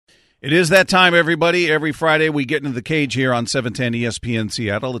It is that time, everybody. Every Friday we get into the cage here on 710 ESPN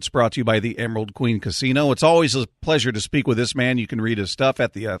Seattle. It's brought to you by the Emerald Queen Casino. It's always a pleasure to speak with this man. You can read his stuff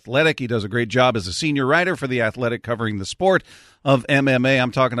at The Athletic. He does a great job as a senior writer for The Athletic covering the sport of MMA.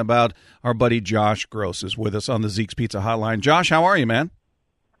 I'm talking about our buddy Josh Gross is with us on the Zeke's Pizza Hotline. Josh, how are you, man?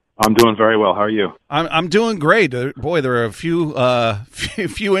 I'm doing very well. How are you? I'm doing great. Boy, there are a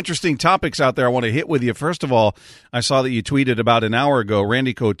few interesting topics out there I want to hit with you. First of all, I saw that you tweeted about an hour ago,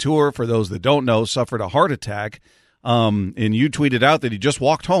 Randy Couture, for those that don't know, suffered a heart attack. And you tweeted out that he just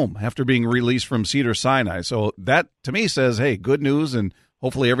walked home after being released from Cedars-Sinai. So that, to me, says, hey, good news, and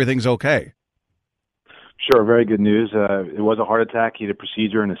hopefully everything's okay. Sure, very good news. It was a heart attack. He had a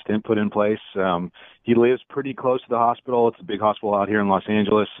procedure and a stent put in place. He lives pretty close to the hospital. It's a big hospital out here in Los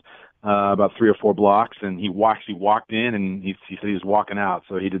Angeles, about 3 or 4 blocks. And he walked in, and he said he was walking out.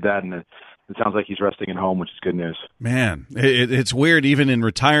 So he did that, and it sounds like he's resting at home, which is good news. Man, it's weird. Even in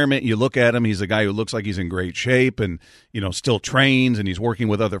retirement, you look at him, he's a guy who looks like he's in great shape and, still trains, and he's working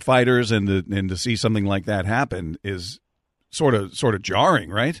with other fighters. And to see something like that happen is sort of jarring,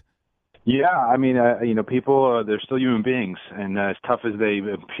 right? Yeah, I mean, people, they're still human beings, and as tough as they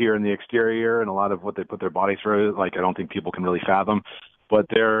appear in the exterior and a lot of what they put their body through, I don't think people can really fathom. But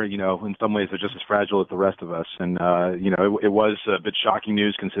they're, in some ways, they're just as fragile as the rest of us. And, it was a bit shocking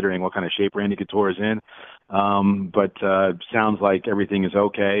news considering what kind of shape Randy Couture is in. But sounds like everything is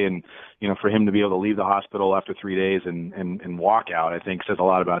okay. And, for him to be able to leave the hospital after 3 days and walk out, I think says a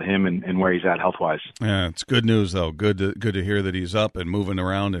lot about him and where he's at health-wise. Yeah, it's good news, though. Good to hear that he's up and moving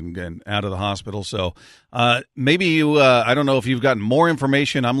around and out of the hospital. So maybe you, I don't know if you've gotten more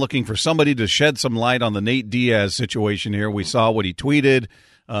information. I'm looking for somebody to shed some light on the Nate Diaz situation here. We saw what he tweeted,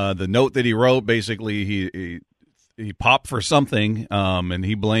 the note that he wrote. Basically, he popped for something, and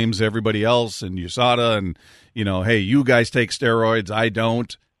he blames everybody else and USADA and, hey, you guys take steroids, I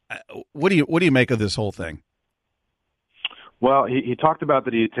don't. What do you make of this whole thing? Well, he talked about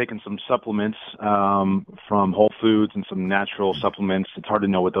that he had taken some supplements from Whole Foods and some natural supplements. It's hard to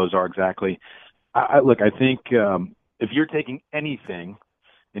know what those are exactly. I think if you're taking anything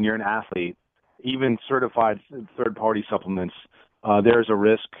and you're an athlete, even certified third-party supplements, there's a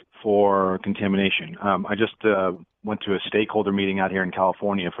risk for contamination. I just went to a stakeholder meeting out here in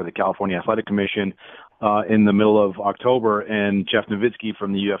California for the California Athletic Commission in the middle of October, and Jeff Nowitzki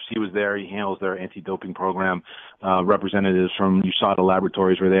from the UFC was there. He handles their anti-doping program. Representatives from USADA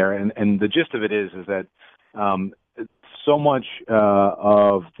laboratories were there, and the gist of it is that so much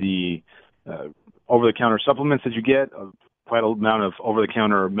of the over-the-counter supplements that you get, quite a amount of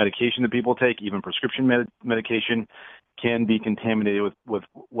over-the-counter medication that people take, even prescription medication, can be contaminated with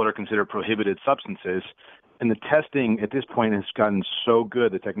what are considered prohibited substances. And the testing at this point has gotten so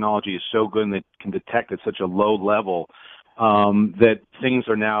good, the technology is so good, and they can detect at such a low level that things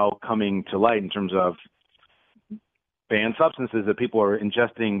are now coming to light in terms of banned substances that people are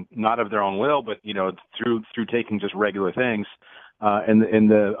ingesting not of their own will, but through taking just regular things. And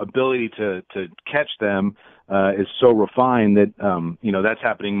the ability to catch them is so refined that that's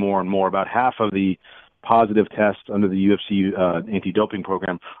happening more and more. About half of the positive tests under the UFC anti-doping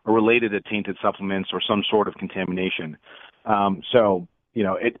program are related to tainted supplements or some sort of contamination. So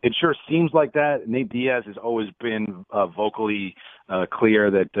it sure seems like that. Nate Diaz has always been vocally clear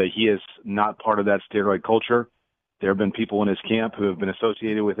that he is not part of that steroid culture. There have been people in his camp who have been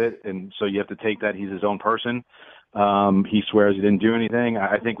associated with it, and so you have to take that he's his own person. He swears he didn't do anything.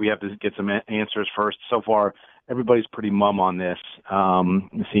 I think we have to get some answers first. So far, everybody's pretty mum on this,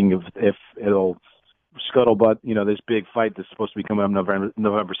 seeing if it'll scuttlebutt, this big fight that's supposed to be coming up November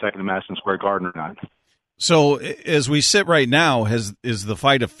 2nd in Madison Square Garden or not. So as we sit right now, is the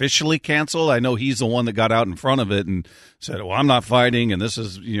fight officially canceled? I know he's the one that got out in front of it and said, well, I'm not fighting, and this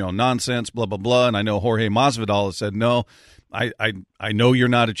is, nonsense, blah, blah, blah. And I know Jorge Masvidal has said, no, I know you're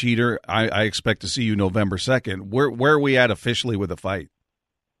not a cheater. I expect to see you November 2nd. Where are we at officially with the fight?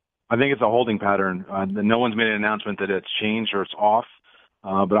 I think it's a holding pattern. No one's made an announcement that it's changed or it's off.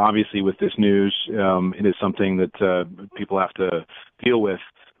 But obviously with this news, it is something that people have to deal with.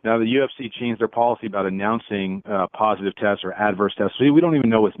 Now, the UFC changed their policy about announcing positive tests or adverse tests. So we don't even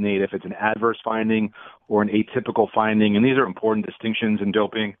know with Nate if it's an adverse finding or an atypical finding, and these are important distinctions in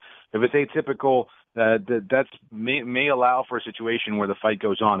doping. If it's atypical, that may allow for a situation where the fight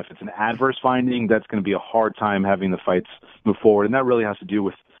goes on. If it's an adverse finding, that's going to be a hard time having the fights move forward, and that really has to do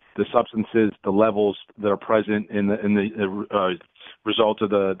with the substances, the levels that are present in the result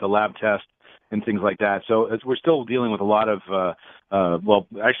of the lab test and things like that. So we're still dealing with a lot of,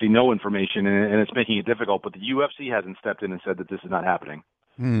 actually no information, and it's making it difficult. But the UFC hasn't stepped in and said that this is not happening.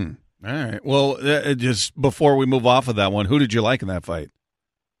 All right. Well, just before we move off of that one, who did you like in that fight?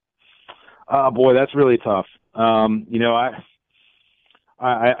 Boy, that's really tough. I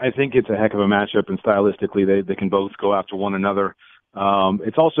think it's a heck of a matchup, and stylistically, they can both go after one another.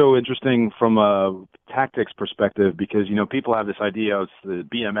 It's also interesting from a tactics perspective because, people have this idea it's the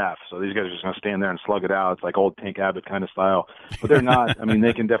BMF. So these guys are just going to stand there and slug it out. It's like old Tank Abbott kind of style, but they're not. I mean,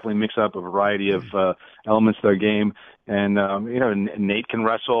 they can definitely mix up a variety of, elements of their game. And, Nate can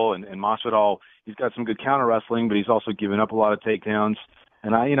wrestle and Masvidal, he's got some good counter wrestling, but he's also given up a lot of takedowns.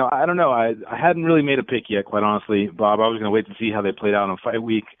 And I don't know. I hadn't really made a pick yet, quite honestly, Bob. I was going to wait to see how they played out on fight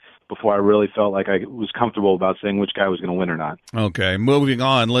week before I really felt like I was comfortable about saying which guy was going to win or not. Okay, moving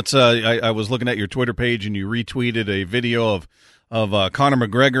on. Let's. I was looking at your Twitter page, and you retweeted a video of Conor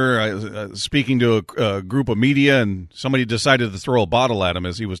McGregor speaking to a group of media, and somebody decided to throw a bottle at him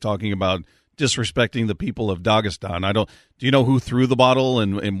as he was talking about disrespecting the people of Dagestan. Do you know who threw the bottle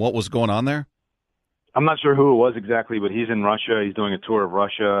and what was going on there? I'm not sure who it was exactly, but he's in Russia. He's doing a tour of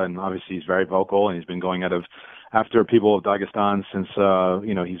Russia, and obviously he's very vocal, and he's been going after people of Dagestan since,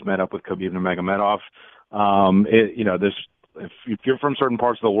 he's met up with Khabib Nurmagomedov. If you're from certain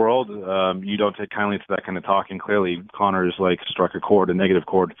parts of the world, you don't take kindly to that kind of talk, and clearly Conor's struck a negative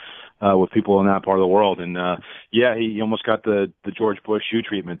chord, with people in that part of the world. And, he almost got the George Bush shoe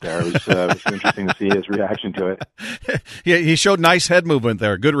treatment there. It was interesting to see his reaction to it. Yeah, he showed nice head movement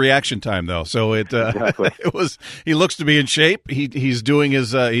there. Good reaction time though. So exactly. He looks to be in shape. He's doing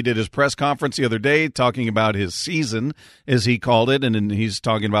he did his press conference the other day talking about his season, as he called it. And then he's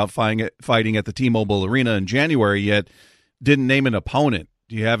talking about fighting at the T-Mobile Arena in January, yet didn't name an opponent.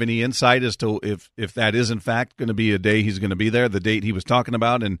 Do you have any insight as to if that is in fact going to be a day he's going to be there, the date he was talking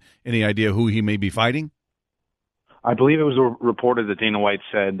about, and any idea who he may be fighting? I believe it was reported that Dana White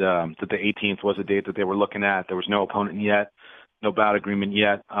said that the 18th was a date that they were looking at. There was no opponent yet, no bout agreement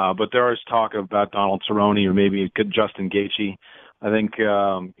yet, but there is talk about Donald Cerrone or maybe Justin Gaethje. I think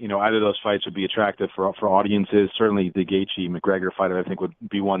either of those fights would be attractive for audiences. Certainly the Gaethje-McGregor fight, I think, would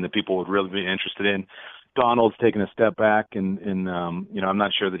be one that people would really be interested in. Donald's taken a step back, and I'm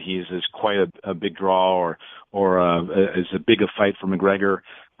not sure that he's as quite a big draw or as a big a fight for McGregor.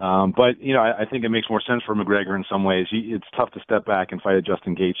 But I think it makes more sense for McGregor in some ways. It's tough to step back and fight a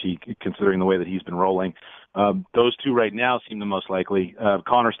Justin Gaethje, considering the way that he's been rolling. Those two right now seem the most likely.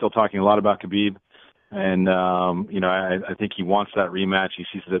 Conor's still talking a lot about Khabib, and I think he wants that rematch. He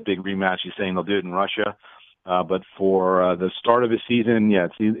sees it as a big rematch. He's saying they'll do it in Russia. But for the start of his season,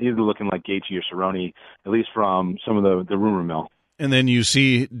 it's either looking like Gaethje or Cerrone, at least from some of the rumor mill. And then do you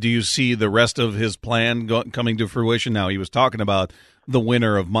see the rest of his plan coming to fruition now? He was talking about the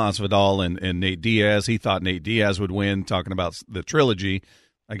winner of Masvidal and Nate Diaz. He thought Nate Diaz would win, talking about the trilogy.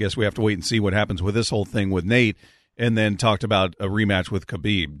 I guess we have to wait and see what happens with this whole thing with Nate. And then talked about a rematch with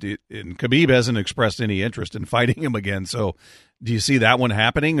Khabib. And Khabib hasn't expressed any interest in fighting him again. So do you see that one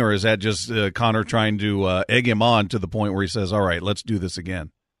happening, or is that just Conor trying to egg him on to the point where he says, all right, let's do this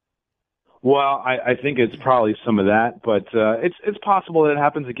again? Well, I think it's probably some of that, but it's possible that it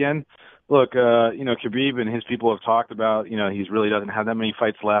happens again. Look, Khabib and his people have talked about, he really doesn't have that many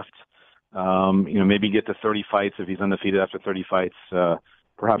fights left. Maybe get to 30 fights if he's undefeated after 30 fights.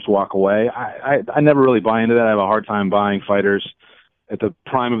 Perhaps walk away. I never really buy into that. I have a hard time buying fighters at the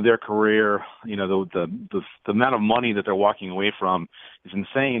prime of their career. The amount of money that they're walking away from is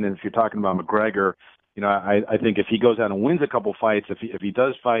insane. And if you're talking about McGregor, I think if he goes out and wins a couple fights, if he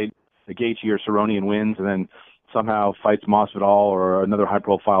does fight a Gaethje or Cerrone and wins, and then somehow fights Masvidal or another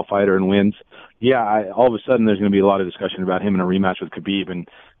high-profile fighter and wins, all of a sudden there's going to be a lot of discussion about him in a rematch with Khabib. And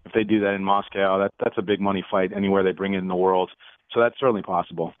if they do that in Moscow, that's a big money fight anywhere they bring it in the world. So that's certainly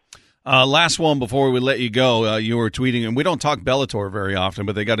possible. Last one before we let you go. You were tweeting, and we don't talk Bellator very often,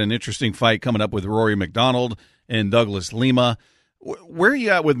 but they got an interesting fight coming up with Rory McDonald and Douglas Lima. Where are you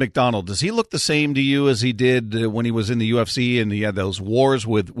at with McDonald? Does he look the same to you as he did when he was in the UFC and he had those wars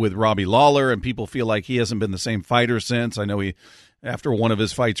with Robbie Lawler, and people feel like he hasn't been the same fighter since? I know after one of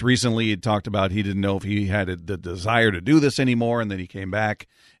his fights recently, he talked about he didn't know if he had the desire to do this anymore, and then he came back,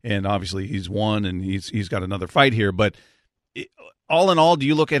 and obviously he's won, and he's got another fight here, but all in all, do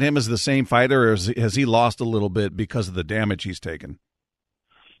you look at him as the same fighter, or has he lost a little bit because of the damage he's taken?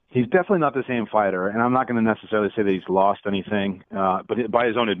 He's definitely not the same fighter, and I'm not going to necessarily say that he's lost anything, but by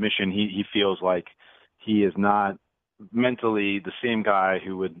his own admission, he feels like he is not mentally the same guy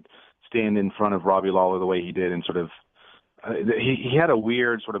who would stand in front of Robbie Lawler the way he did, and sort of he had a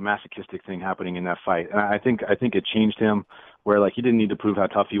weird sort of masochistic thing happening in that fight, and I think it changed him, where he didn't need to prove how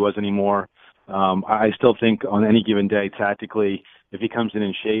tough he was anymore. I still think on any given day, tactically, if he comes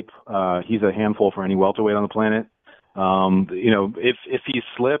in shape, he's a handful for any welterweight on the planet. If he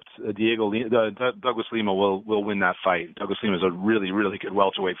slipped, Douglas Lima will win that fight. Douglas Lima is a really, really good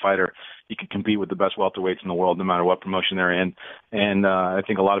welterweight fighter. He could compete with the best welterweights in the world, no matter what promotion they're in. And I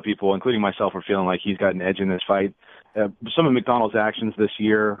think a lot of people, including myself, are feeling like he's got an edge in this fight. Some of McDonald's actions this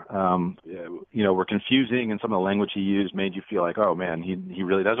year, were confusing, and some of the language he used made you feel like, oh man, he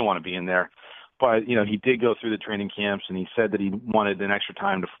really doesn't want to be in there. But he did go through the training camps, and he said that he wanted an extra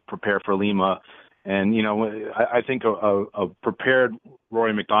time to prepare for Lima. And, I think a prepared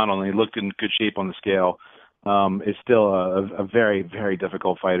Rory McDonald, and he looked in good shape on the scale, is still a very, very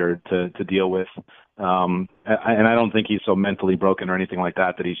difficult fighter to deal with. And I don't think he's so mentally broken or anything like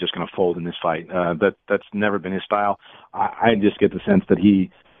that he's just going to fold in this fight. That's never been his style. I just get the sense that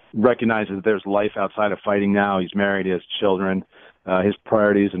he recognizes that there's life outside of fighting now. He's married, he has children. His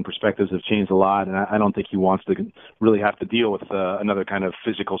priorities and perspectives have changed a lot, and I don't think he wants to really have to deal with another kind of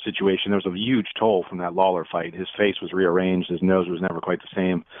physical situation. There was a huge toll from that Lawler fight. His face was rearranged. His nose was never quite the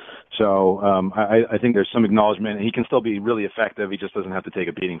same. So I think there's some acknowledgement, and he can still be really effective. He just doesn't have to take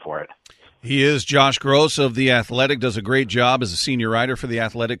a beating for it. He is Josh Gross of The Athletic, does a great job as a senior writer for The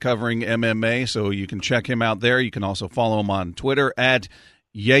Athletic covering MMA, so you can check him out there. You can also follow him on Twitter at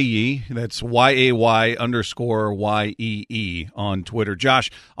Yayee, that's YAY_YEE on Twitter. Josh,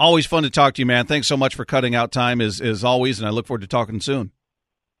 always fun to talk to you, man. Thanks so much for cutting out time as always, and I look forward to talking soon.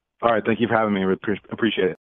 All right, thank you for having me. Appreciate it.